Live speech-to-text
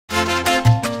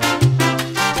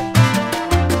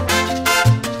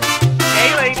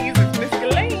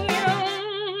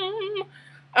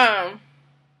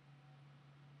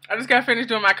just got finished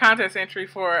doing my contest entry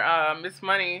for Miss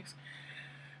Money's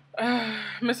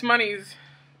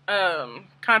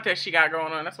contest she got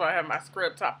going on. That's why I have my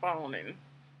scrub top on, and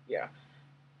yeah.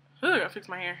 Ooh, I gotta fix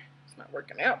my hair. It's not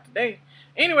working out today.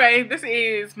 Anyway, this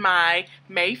is my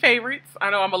May favorites. I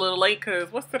know I'm a little late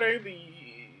because what's today?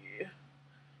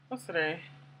 What's today?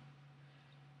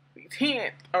 The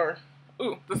 10th, or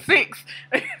the 6th.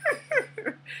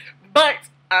 But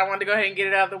I wanted to go ahead and get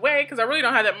it out of the way because I really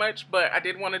don't have that much, but I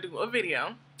did want to do a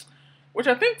video, which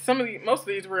I think most of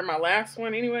these were in my last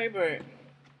one anyway. But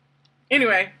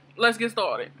anyway, let's get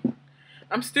started.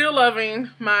 I'm still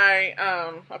loving my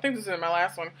I think this is in my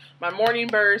last one, my Morning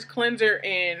Burst cleanser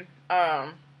and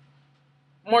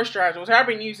moisturizer, which I've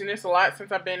been using this a lot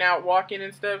since I've been out walking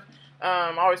and stuff.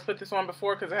 I always put this on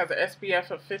before because it has an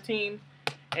SPF of 15,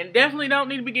 and definitely don't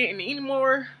need to be getting any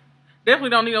more.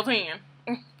 Definitely don't need no tan.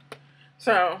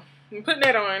 So I'm putting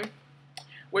that on,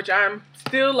 which I'm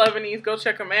still loving these. Go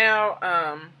check them out.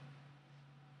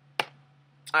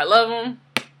 I love them.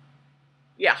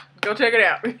 Yeah, go check it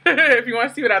out. If you want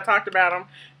to see what I talked about them,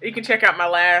 you can check out my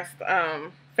last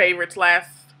favorites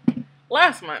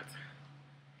last month.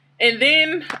 And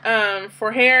then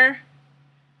for hair,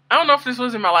 I don't know if this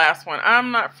was in my last one. I'm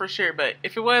not for sure, but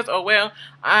if it was, oh well.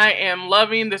 I am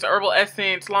loving this Herbal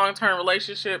Essence Long-Term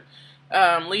Relationship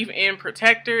Leave-In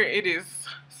Protector. It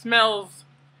smells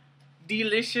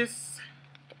delicious.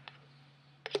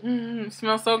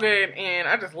 Smells so good, and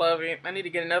I just love it. I need to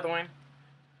get another one,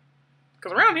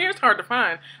 because around here it's hard to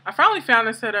find. I finally found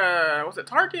this at was it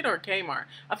Target or Kmart?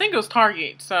 I think it was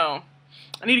Target, so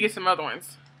I need to get some other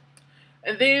ones.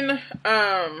 And then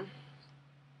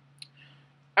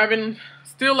I've been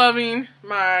still loving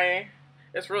my,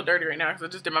 it's real dirty right now because I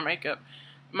just did my makeup,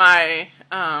 my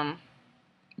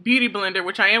beauty blender,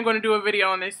 which I am going to do a video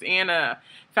on this, and a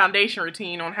foundation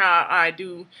routine on how I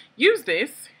do use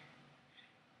this,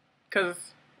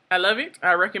 because I love it.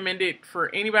 I recommend it for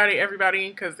anybody, everybody,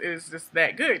 because it's just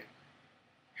that good.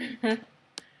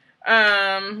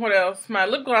 What else? My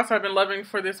lip gloss I've been loving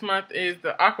for this month is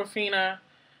the Aquafina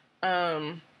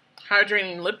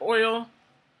Hydrating Lip Oil.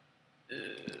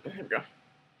 Here we go.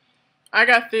 I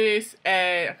got this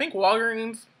at, I think,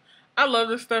 Walgreens. I love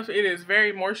this stuff. It is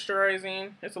very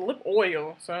moisturizing. It's a lip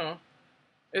oil, so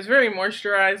it's very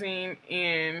moisturizing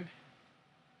and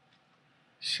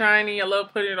shiny. I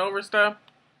love putting it over stuff.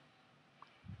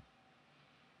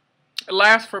 It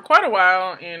lasts for quite a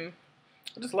while, and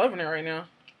I'm just loving it right now.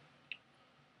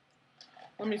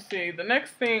 Let me see. The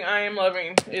next thing I am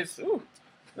loving is,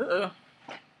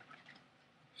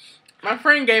 my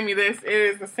friend gave me this. It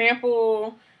is the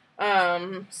sample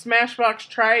Smashbox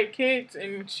Try It kit,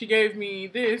 and she gave me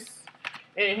this.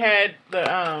 And it had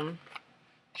the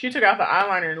she took out the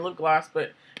eyeliner and lip gloss,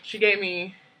 but she gave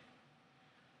me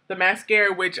the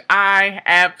mascara, which I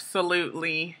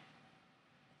absolutely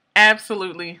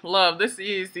love. This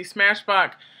is the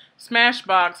Smashbox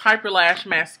Hyper Lash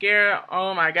Mascara.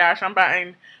 Oh my gosh, I'm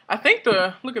buying, I think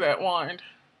look at that wand.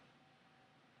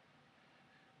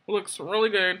 Looks really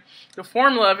good. The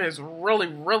formula is really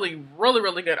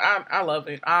good. I love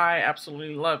it. I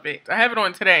absolutely love it. I have it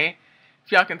on today,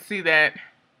 if y'all can see that.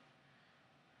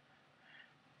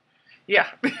 Yeah.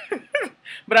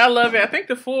 But I love it. I think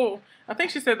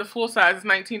she said the full size is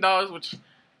 $19, which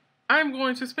I'm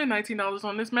going to spend $19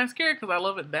 on this mascara because I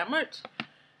love it that much.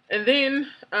 And then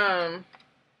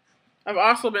I've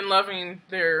also been loving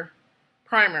their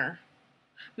primer.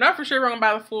 Not for sure I'm going to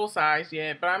buy the full size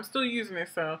yet, but I'm still using it,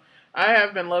 so I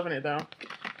have been loving it though.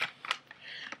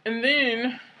 And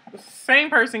then the same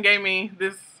person gave me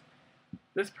this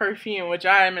perfume, which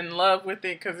I am in love with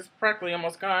it because it's practically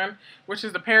almost gone, which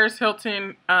is the Paris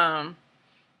Hilton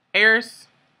Eris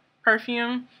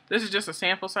perfume. This is just a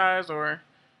sample size or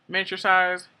miniature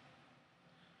size.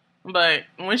 But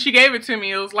when she gave it to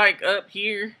me, it was like up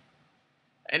here,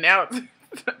 and now it's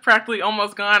practically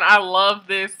almost gone. I love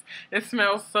this. It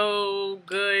smells so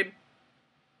good.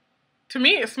 To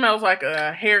me, it smells like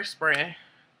a hairspray.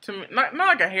 To me, not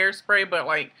like a hairspray, but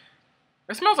like,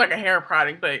 it smells like a hair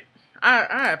product. But I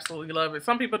absolutely love it.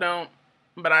 Some people don't,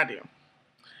 but I do.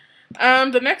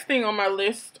 The next thing on my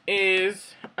list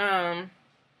is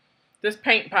this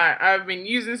paint pot. I've been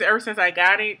using this ever since I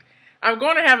got it. I'm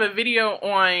going to have a video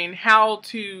on how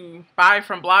to buy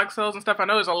from blog sales and stuff. I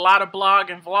know there's a lot of blog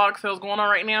and vlog sales going on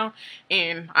right now,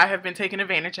 and I have been taking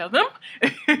advantage of them.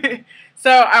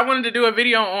 So I wanted to do a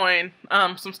video on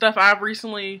some stuff I've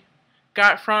recently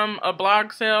got from a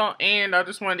blog sale, and I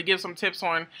just wanted to give some tips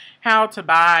on how to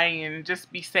buy and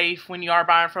just be safe when you are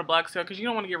buying from a blog sale, because you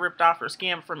don't want to get ripped off or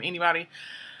scammed from anybody.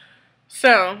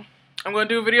 So I'm going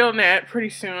to do a video on that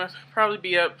pretty soon. It'll probably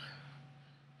be up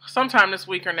sometime this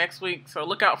week or next week, so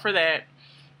look out for that.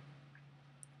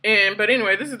 But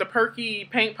anyway, this is the Perky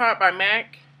Paint Pot by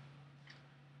MAC.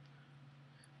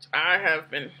 I have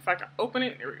been, if I can open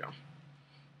it, there we go.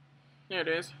 There it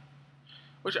is.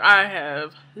 Which I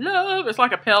have loved. It's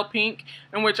like a pale pink,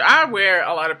 in which I wear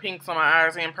a lot of pinks on my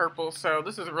eyes and purple, so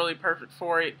this is really perfect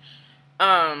for it.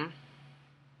 You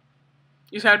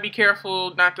just have to be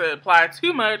careful not to apply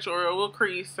too much or it will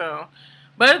crease. So,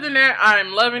 but other than that,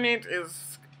 I'm loving it.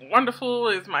 It's wonderful.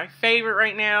 It's my favorite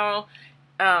right now.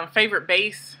 Favorite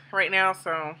base right now.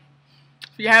 So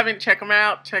if you haven't, check them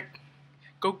out.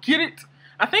 Go get it.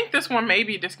 I think this one may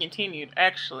be discontinued,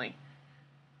 actually.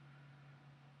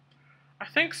 I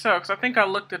think so, because I think I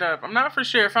looked it up. I'm not for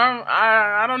sure.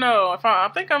 I don't know. I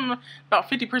think I'm about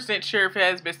 50% sure if it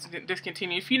has been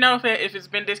discontinued. If you know if it's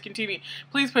been discontinued,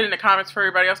 please put it in the comments for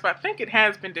everybody else. But I think it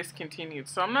has been discontinued,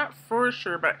 so I'm not for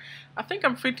sure. But I think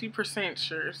I'm 50%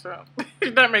 sure. So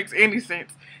if that makes any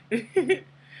sense.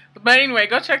 But anyway,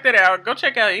 go check that out. Go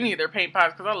check out any of their paint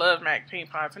pots because I love MAC paint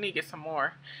pots. I need to get some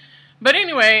more. But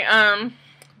anyway,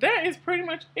 that is pretty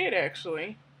much it,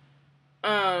 actually.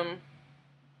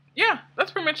 Yeah,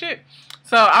 that's pretty much it.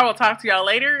 So I will talk to y'all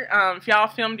later. If y'all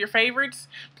filmed your favorites,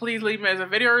 please leave them as a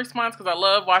video response because I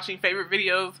love watching favorite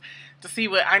videos to see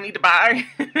what I need to buy.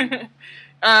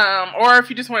 Or if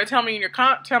you just want to tell me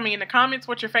in the comments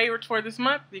what your favorites for this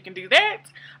month, you can do that.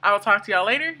 I will talk to y'all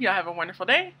later. Y'all have a wonderful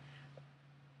day.